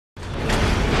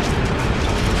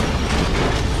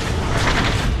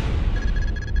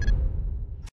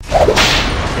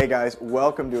Hey guys,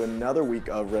 welcome to another week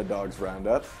of Red Dogs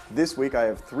Roundup. This week I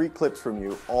have 3 clips from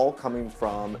you, all coming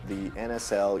from the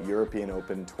NSL European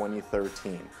Open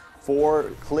 2013. For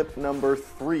clip number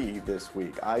 3 this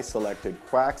week, I selected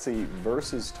Quaxi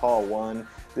versus Taw 1.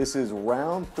 This is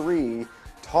round 3.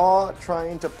 Taw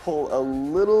trying to pull a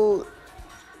little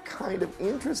kind of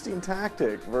interesting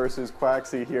tactic versus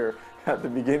Quaxi here at the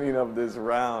beginning of this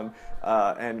round,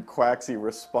 and Quaxi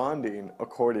responding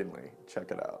accordingly.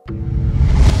 Check it out.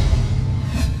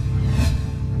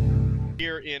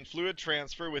 Here in Fluid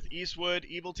Transfer with Eastwood,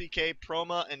 Evil TK,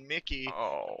 Proma, and Mickey.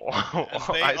 Oh,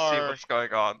 I see what's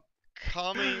going on.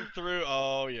 Coming through.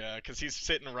 Oh yeah, because he's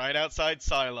sitting right outside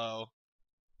Silo.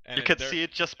 And You can see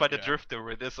it just by the drifter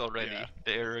with this already. Yeah.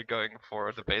 They're going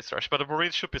for the base rush, but the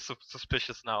Marines should be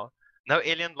suspicious now. No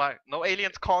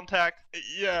aliens contact.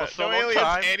 Yeah, for so no long aliens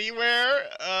time. anywhere.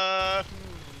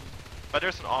 But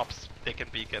there's an ops they can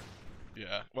beacon.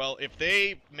 Yeah. Well, if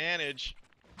they manage.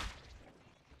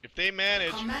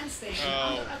 Command station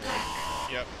Oh. under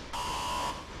attack. Yep.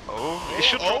 Oh, they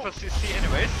should drop a CC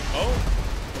anyways. Oh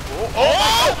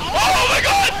my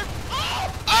god!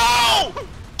 Oh!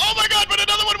 Oh my god, but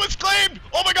another one was claimed!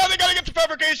 Oh my god, they gotta get to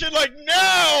fabrication like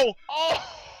now!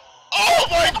 Oh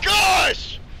my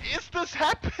gosh! Is this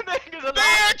happening? They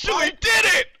actually did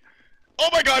it! Oh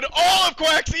my god, all of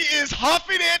Quaxi is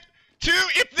huffing it to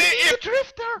Get the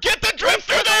drifter! Get the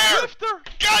drifter there!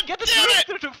 God Get the damn it!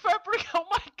 drifter to fabric! Oh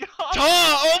my god!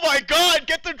 Oh my god,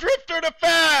 get the drifter to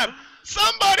fab!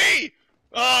 Somebody!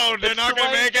 Oh, they're not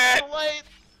gonna make it! Oh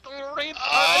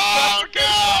no!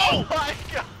 Oh my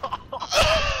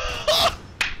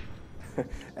god!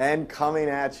 And coming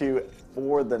at you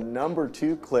for the number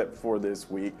 2 clip for this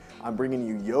week, I'm bringing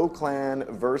you Yo Clan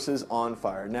versus On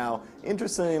Fire. Now,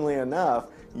 interestingly enough,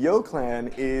 Yo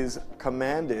Clan is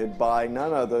commanded by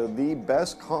none other the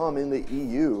best comm in the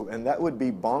EU, and that would be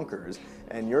Bonkers.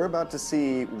 And you're about to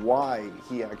see why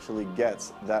he actually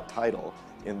gets that title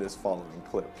in this following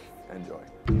clip. Enjoy.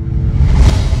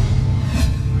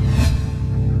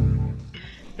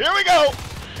 Here we go!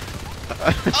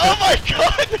 Oh my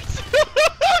god!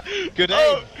 Good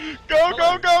aim! Go,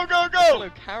 go, go, go, go! Hello,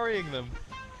 carrying them.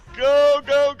 Go,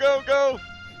 go, go, go!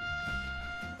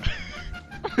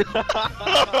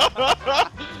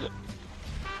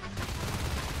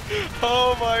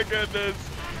 Oh my goodness!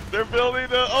 They're building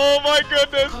the. Oh my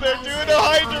goodness! They're doing a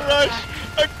Hydra rush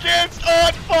against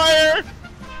On Fire!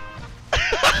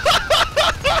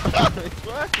 It's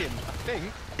working, I think.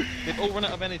 They've all run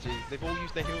out of energy. They've all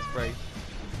used their heal spray.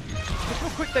 Look how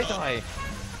quick they die.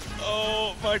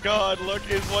 Oh my god, look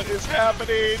is what is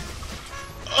happening!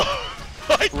 Oh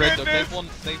my RedDog,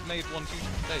 goodness! they've made one huge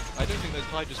mistake. I don't think those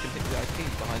Hydras can hit the IP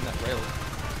behind that rail.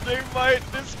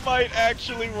 This might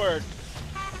actually work.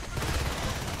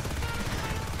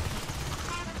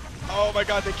 Oh my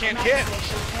god, they can't hit! Command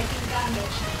station taking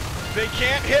damage. They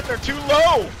can't hit, they're too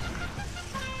low!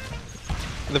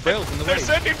 The rail's in the way. They're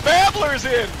sending babblers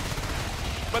in!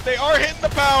 But they are hitting the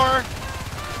power!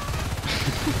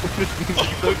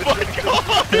 Oh my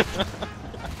god!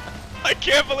 I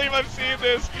can't believe I'm seeing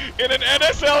this in an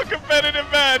NSL competitive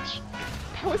match!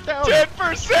 How is down?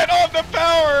 10% on the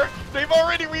power! They've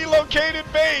already relocated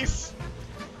base!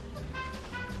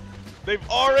 They've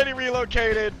already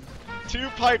relocated to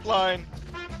pipeline.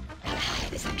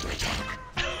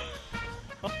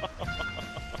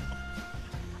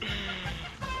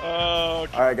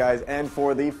 Okay. All right, guys, and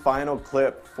for the final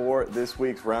clip for this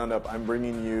week's roundup, I'm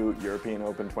bringing you European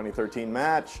Open 2013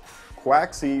 match,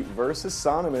 Quaxi versus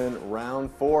Sonneman,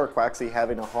 round 4. Quaxi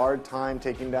having a hard time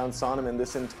taking down Sonneman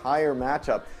this entire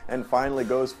matchup, and finally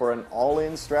goes for an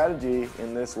all-in strategy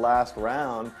in this last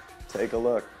round. Take a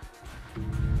look.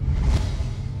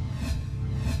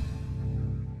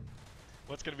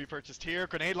 What's going to be purchased here?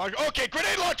 Grenade launcher. Okay,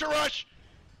 grenade launcher rush!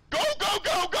 Go, go,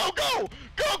 go, go, go!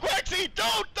 Go, Quaxi!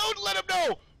 Don't let him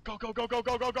know! Go, go, go, go,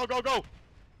 go, go, go, go, go!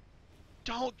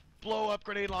 Don't blow up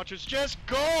grenade launchers. Just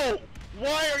go!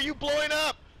 Why are you blowing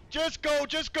up? Just go,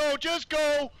 just go, just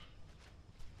go!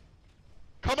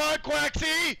 Come on,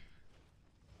 Quaxi!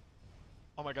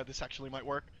 Oh my god, this actually might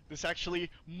work. This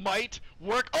actually might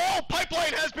work. Oh,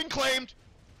 pipeline has been claimed!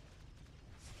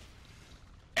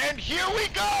 And here we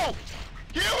go!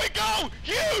 Here we go!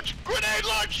 Huge grenade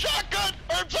launch shotgun!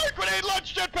 I'm sorry, grenade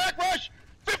launch jetpack rush!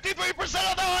 53%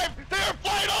 on the hive! They are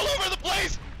flying all over the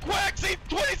place! Quaxi,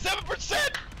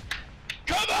 27%!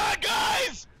 Come on,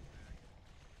 guys!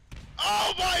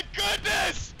 Oh my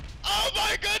goodness! Oh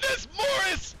my goodness!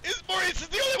 Maurice is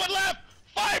the only one left!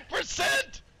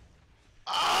 5%!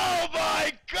 Oh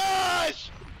my gosh!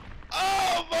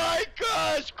 Oh my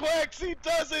gosh! Quaxy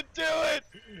doesn't do it!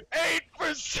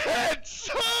 8%!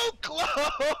 So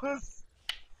close!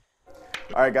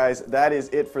 Alright guys, that is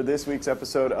it for this week's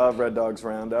episode of Red Dog's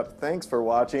Roundup. Thanks for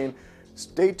watching.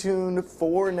 Stay tuned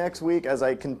for next week as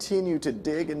I continue to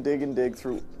dig and dig and dig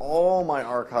through all my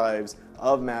archives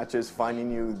of matches,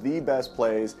 finding you the best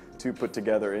plays to put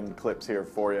together in clips here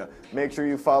for you. Make sure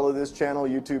you follow this channel,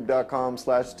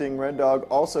 youtube.com/StingRedDog.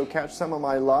 Also catch some of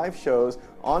my live shows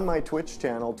on my Twitch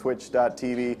channel,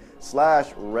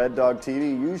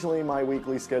 twitch.tv/RedDog.TV. Usually my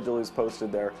weekly schedule is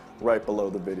posted there right below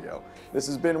the video. This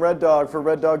has been Red Dog for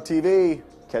RedDog.TV.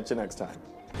 Catch you next time.